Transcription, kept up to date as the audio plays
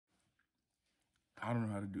I don't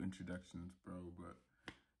know how to do introductions, bro, but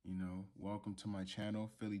welcome to my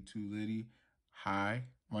channel, Philly Too Litty. Hi,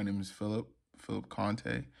 my name is Philip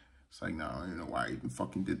Conte. It's like, nah, I don't know why I even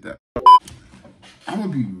fucking did that. I'm gonna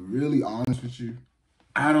be really honest with you.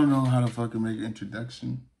 I don't know how to fucking make an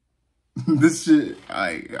introduction. This shit,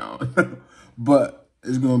 I don't know. But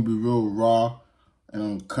it's gonna be real raw and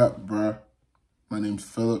uncut, bruh. My name's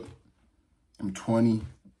Philip. I'm 20.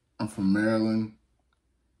 I'm from Maryland.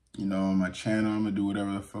 On my channel, I'm gonna do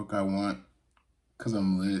whatever the fuck I want. Cause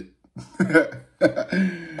I'm lit.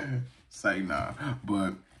 It's like, nah.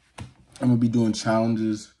 But I'm gonna be doing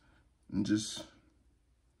challenges and just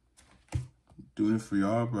doing it for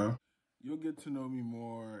y'all, bro. You'll get to know me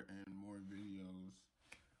more in more videos.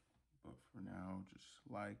 But for now, just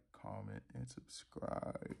like, comment, and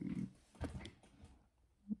subscribe.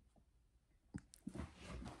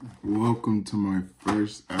 Welcome to my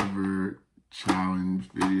first ever challenge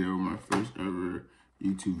video, my first ever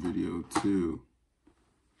YouTube video too.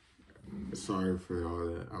 Sorry for all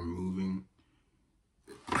that, I'm moving.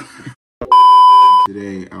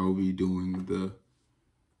 Today I will be doing the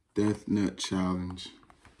Death Nut Challenge.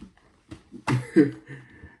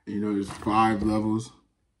 There's 5 levels,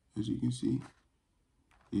 as you can see.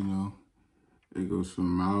 It goes from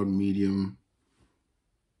mild, medium,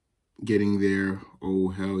 getting there, oh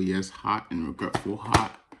hell yes, hot, and regretful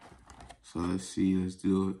hot. So let's see, let's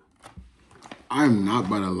do it. I'm not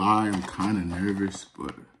about to lie, I'm kind of nervous,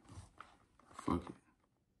 but fuck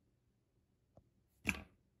it.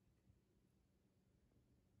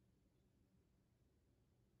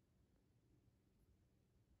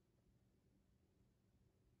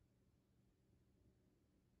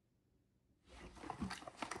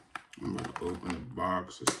 I'm about to open the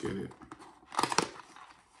box, let's get it.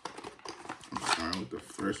 I'm starting with the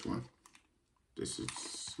first one. This is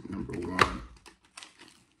number 1.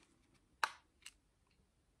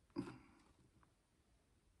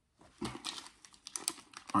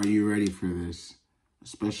 Are you ready for this? A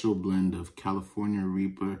special blend of California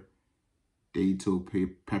Reaper, Dato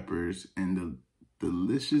peppers, and the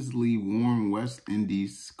deliciously warm West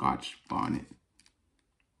Indies Scotch bonnet.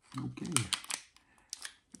 Okay.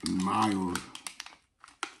 Mild.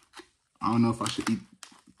 I don't know if I should eat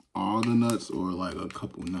all the nuts or like a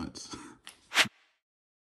couple nuts.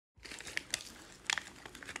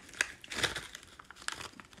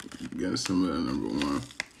 Get some of that number 1.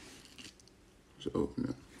 Just open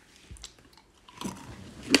it.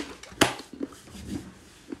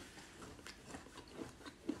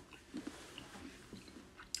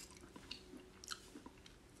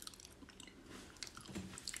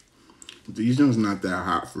 These ones not that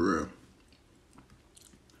hot for real.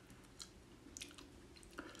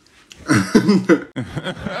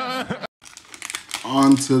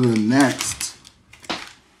 On to the next.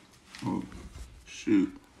 Oh,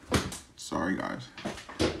 shoot. Sorry, guys.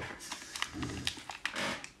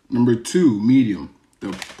 Number 2, medium.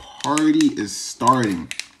 The party is starting.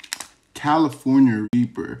 California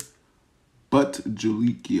Reaper, Butt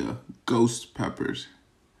Julicia, Ghost Peppers,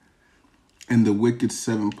 and the Wicked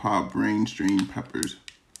 7-Pop Brain Strain Peppers.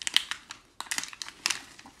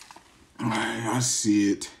 I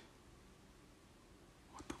see it.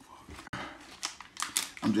 What the fuck?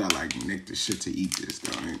 I'm just like nick the shit to eat this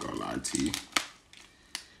though. I ain't gonna lie to you.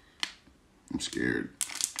 I'm scared.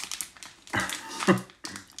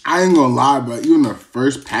 I ain't gonna lie, but even the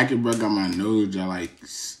first packet, bro, got my nose just like,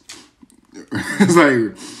 it's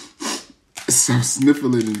like, I'm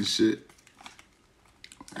sniffling and shit.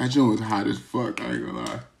 That joint was hot as fuck, I ain't gonna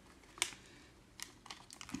lie.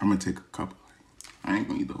 I'm gonna take a couple. I ain't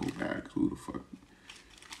gonna eat the whole bag, who the fuck,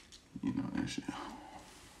 that shit.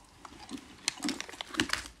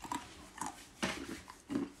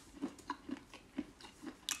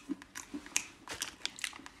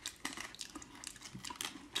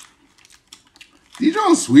 These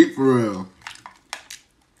are sweet for real.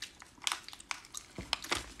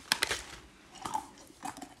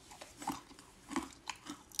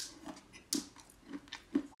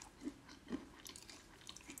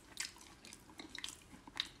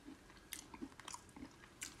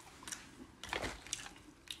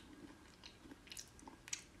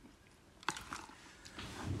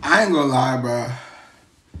 I ain't gonna lie, bro.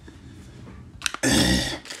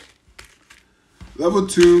 Level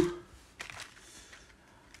 2.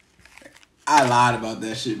 I lied about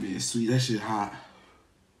that shit being sweet. That shit hot.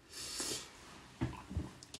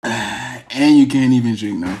 And you can't even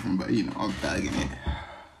drink nothing, but I'm thugging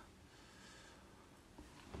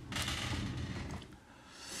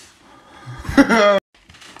it.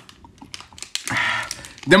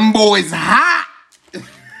 Them boys hot.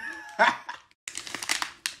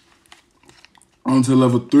 On to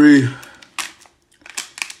level 3.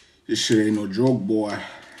 This shit ain't no joke, boy.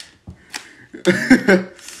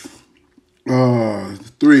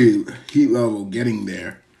 3, heat level, getting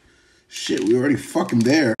there. Shit, we already fucking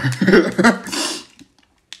there.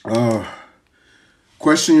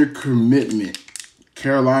 Question your commitment.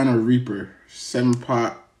 Carolina Reaper,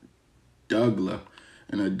 7-pot Douglas,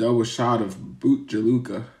 and a double shot of Boot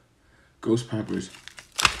Jaluka. Ghost Peppers.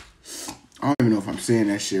 I don't even know if I'm saying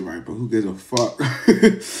that shit right, but who gives a fuck?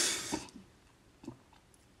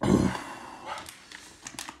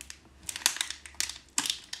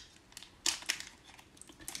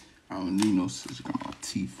 I don't need no scissors on my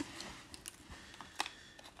teeth.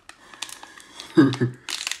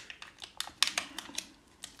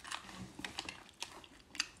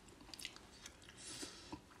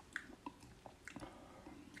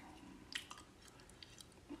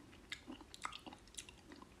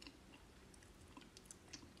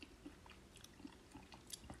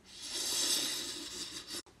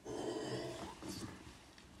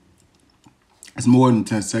 It's more than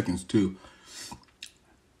 10 seconds, too.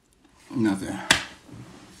 Nothing.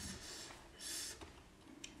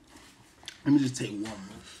 Let me just take one more.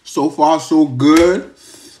 So far, so good.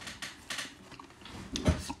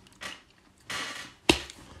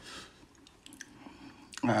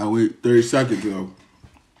 I wait 30 seconds, though.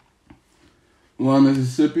 1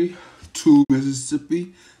 Mississippi, 2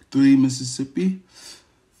 Mississippi, 3 Mississippi,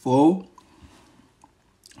 4.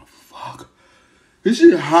 Fuck. This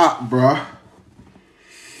shit hot, bruh.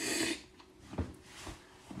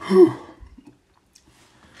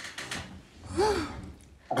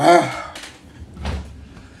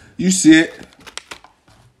 You see it.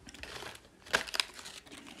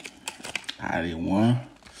 I did 1,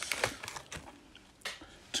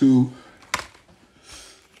 2,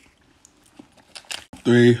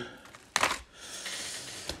 3.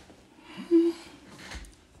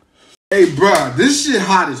 Hey, bruh, this shit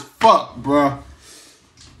hot as fuck, bruh.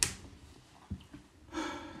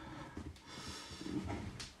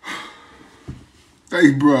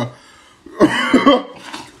 Hey, bruh.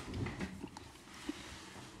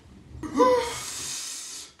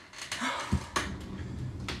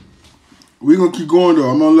 We gonna keep going though.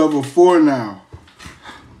 I'm on level 4 now.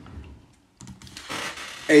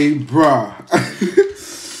 Hey, bruh.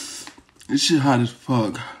 This shit hot as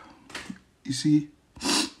fuck. You see?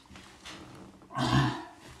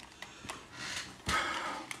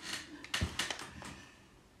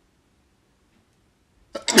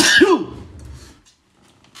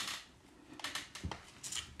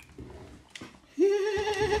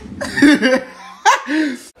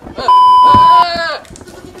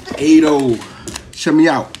 Ado, shut me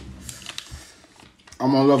out.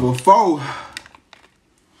 I'm on level 4.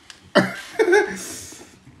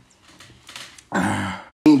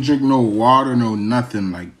 Don't drink no water, no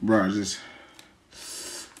nothing. Like, bro, just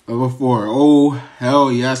level 4. Oh,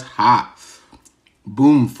 hell yes, hot.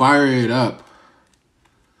 Boom, fire it up.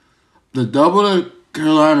 The double of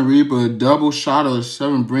Carolina Reaper, a double shot of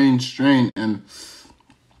 7 brain strain, and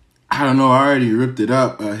I don't know, I already ripped it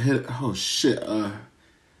up. Hit, oh shit,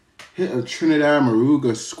 hit a Trinidad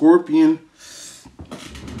Maruga Scorpion.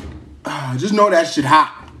 Just know that shit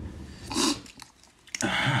hot.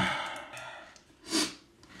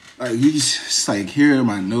 Like, he's just like here in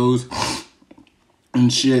my nose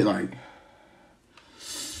and shit. Like,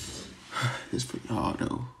 it's for y'all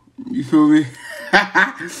though. You feel me?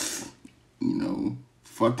 You know,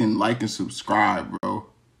 fucking like and subscribe, bro.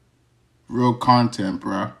 Real content,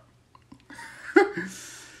 bro.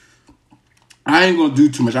 I ain't gonna do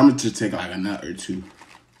too much. I'm gonna just take like a nut or 2.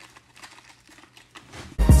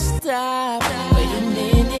 Stop. Wait a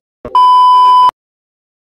minute.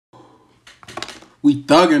 We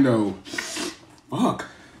thugging though. Fuck.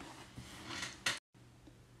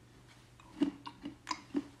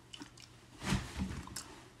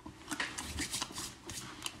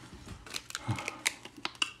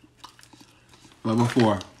 Level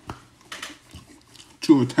 4.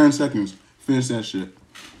 2 or 10 seconds. Finish that shit.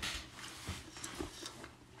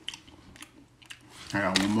 I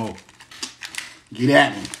got 1 more. Get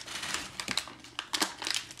at me.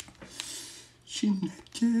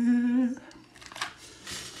 Chineke.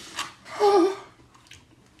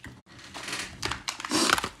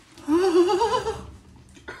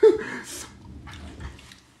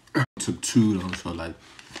 Took 2 though, so like,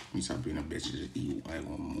 let me stop being a bitch and just eat like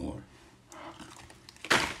 1 more.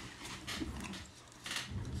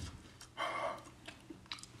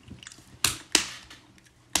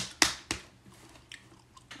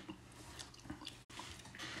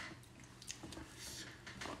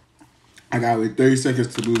 I got like 30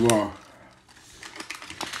 seconds to move on.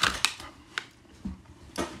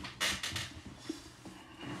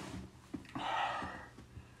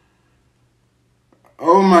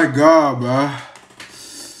 my God, bro.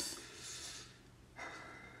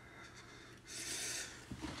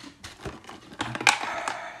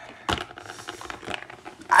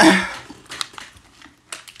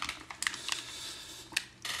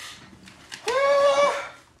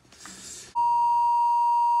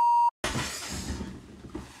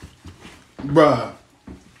 Bruh.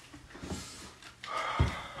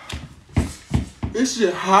 This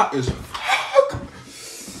shit hot as fuck.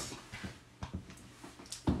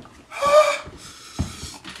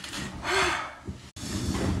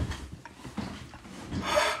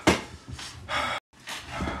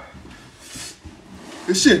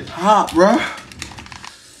 This shit hot, bruh.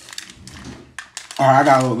 Alright, I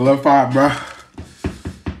got a little level 5, bruh.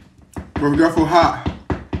 Bro, careful hot.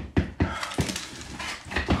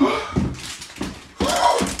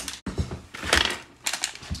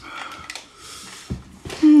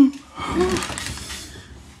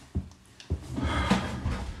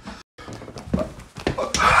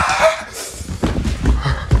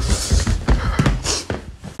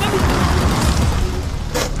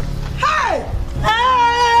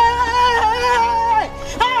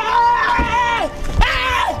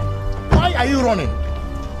 Why are you running?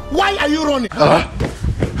 Why are you running?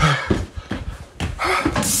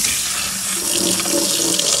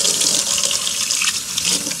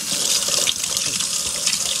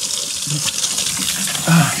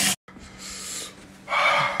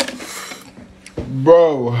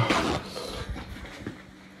 Bro.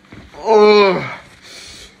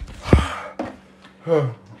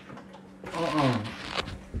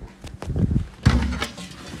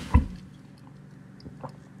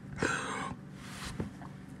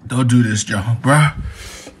 Don't do this, John, bruh.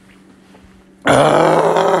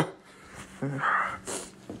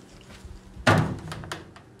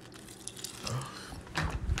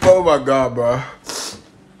 Oh my God, bruh.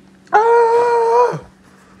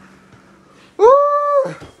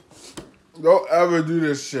 Don't ever do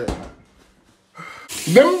this shit.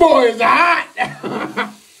 Them boys are hot.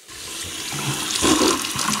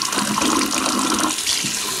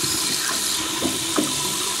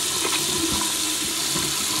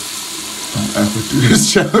 Don't ever do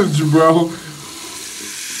this challenge, bro.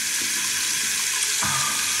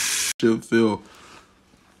 Should feel.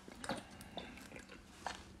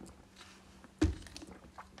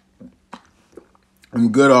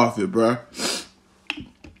 I'm good off it, bro.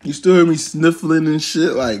 You still hear me sniffling and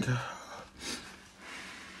shit, like.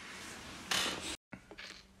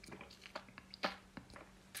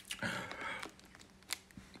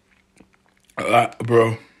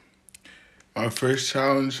 Bro, my first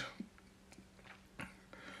challenge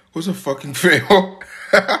was a fucking fail.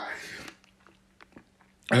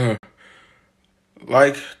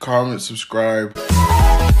 Like, comment, subscribe.